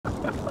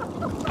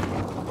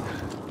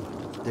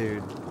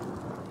Dude.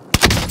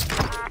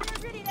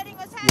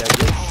 Yeah,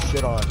 get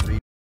shit on,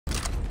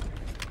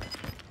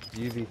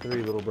 UV3,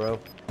 little bro.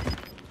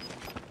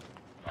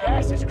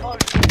 Gas is close.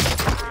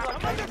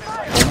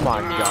 Oh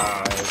my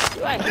god.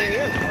 I hear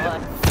you,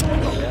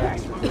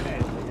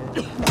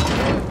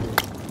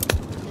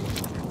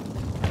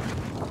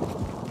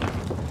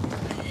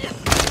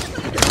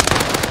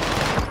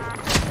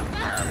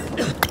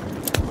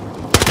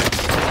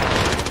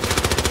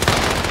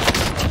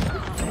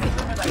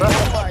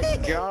 Oh my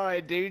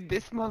god, dude,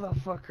 this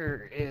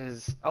motherfucker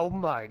is, oh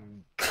my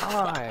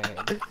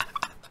god.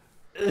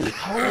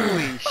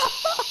 Holy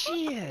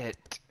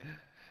shit.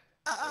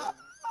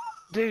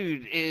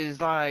 Dude, is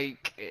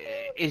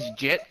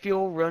jet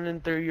fuel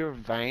running through your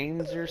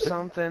veins or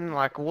something?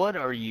 Like, what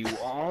are you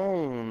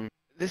on?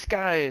 This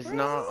guy is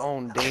not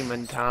on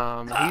demon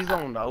time. He's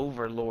on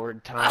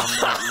overlord time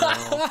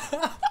right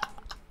now.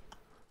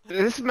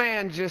 This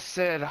man just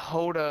said,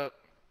 hold up.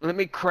 Let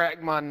me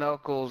crack my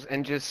knuckles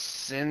and just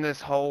send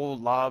this whole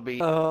lobby.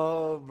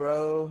 Oh,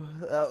 bro,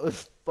 that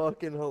was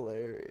fucking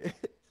hilarious.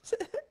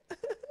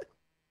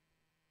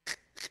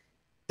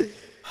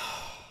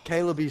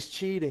 Caleb, he's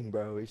cheating,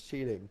 bro. He's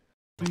cheating.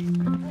 Yeah,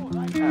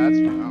 that's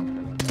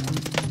fine.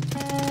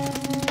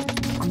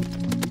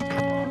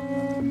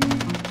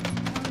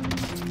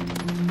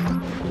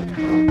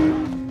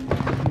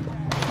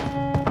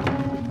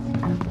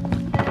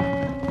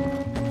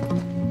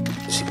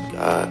 She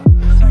got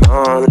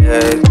long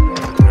legs,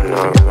 and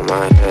all around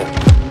my head,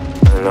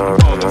 and all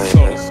around my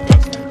head,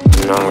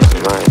 and all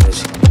around my head.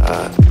 She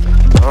got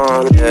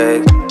long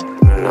legs,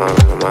 and all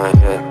around my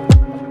head,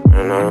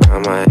 and all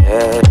around my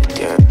head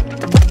again.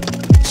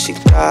 She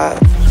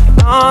got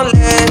long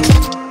legs,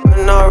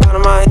 and all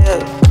around my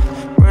head,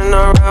 and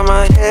all around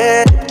my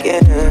head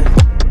again.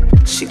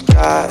 She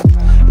got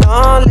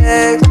long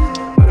legs,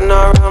 and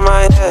all around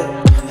my head,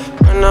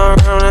 and all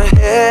around her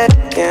head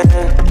again.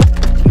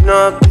 You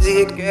know how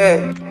busy it get,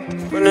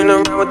 running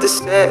around with the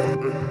set.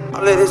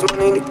 All of this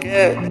money to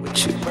get,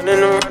 with you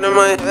running around in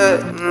my head.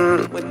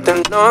 With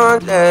them long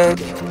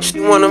legs, she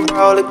wanna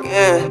roll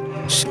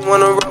again. She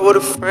wanna roll with a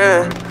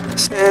friend,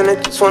 saying I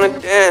just wanna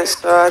dance.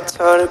 So I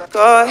told her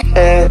go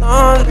ahead.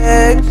 Long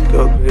legs,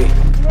 go green,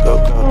 go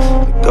go,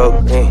 it go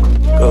green,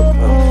 go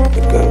go,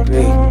 it go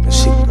green. And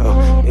she go,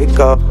 it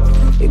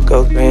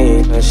go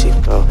green. And she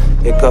go,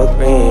 it go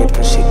green.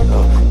 And she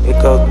go, it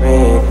go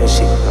green. And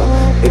she go,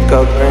 it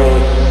go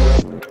green.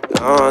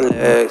 Long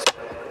legs,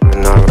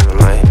 running all around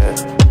my head,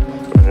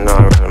 running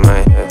all around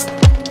my head,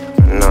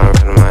 running all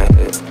around my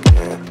head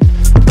again.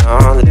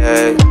 Long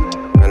legs,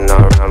 running all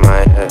around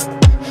my head,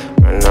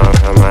 running all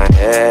around my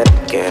head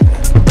again.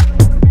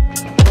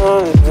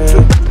 Long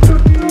legs,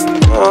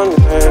 long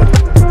legs,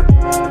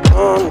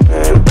 long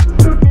legs,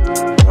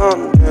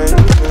 long legs,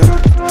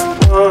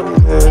 long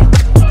legs,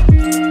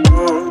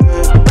 long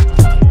legs,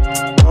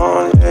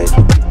 long legs,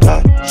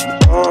 got you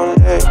on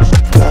legs,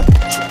 got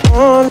you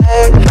on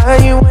legs. How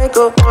you wake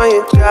up on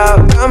your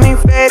job, got me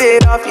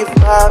faded off your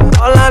vibe.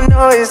 All I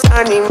know is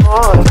I need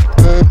more.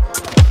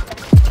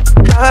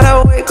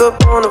 Gotta wake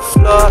up on the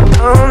floor. I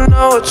don't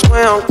know which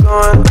way I'm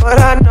going, but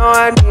I know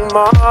I need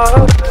more.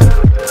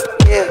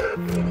 Yeah.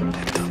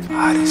 Let the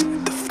bodies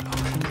hit the floor.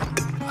 Let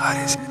the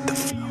bodies hit the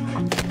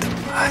floor. Let the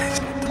bodies hit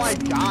the floor. Oh my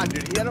god,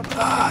 dude, he had a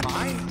fucking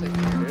mindset,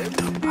 dude. Let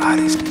the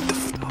bodies hit the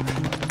floor.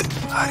 Let the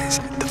bodies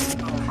hit the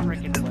floor.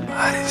 Let the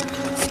bodies hit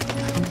the floor.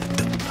 Let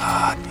the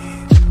bodies.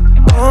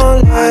 All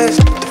lies,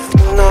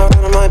 run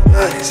around my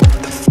bed,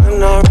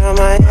 run around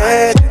my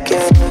head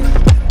again.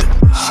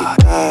 She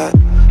got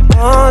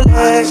all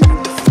legs,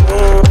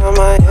 run around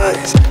my head,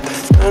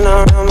 run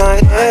around my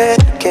head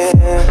again.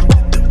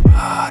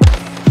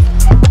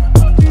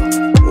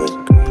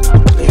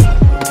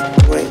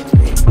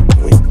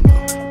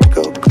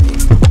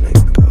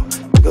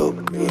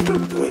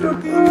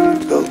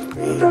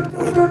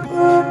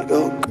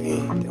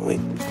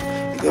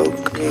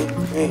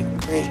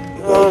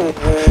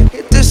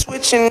 Hit the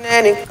switch and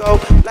then it go,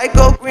 like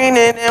go green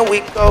and then we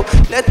go.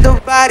 Let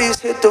the bodies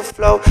hit the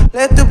flow,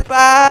 let the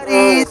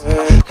bodies,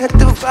 let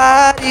the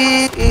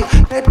bodies,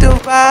 let the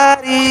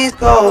bodies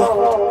go.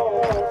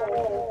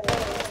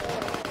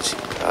 She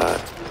got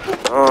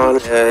long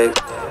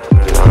legs,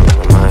 run all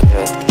around my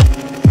head,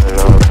 run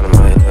all around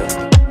my head,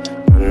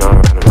 run all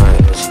around my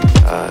head. She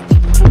got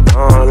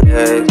long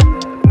legs,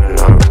 run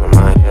all around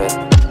my head,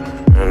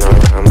 run all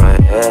around my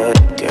head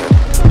again.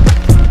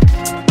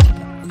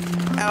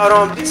 Out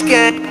on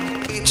Biscayne,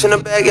 beach in the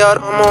backyard,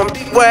 I'm on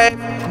big wave.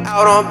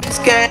 Out on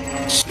Biscayne,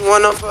 she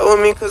wanna fuck with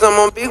me cause I'm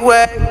on big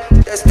wave.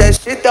 That's that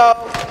shit though,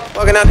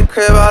 walking out the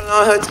crib all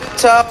on her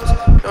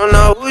tiptoes. Don't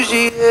know who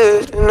she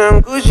is in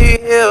them Gucci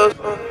heels.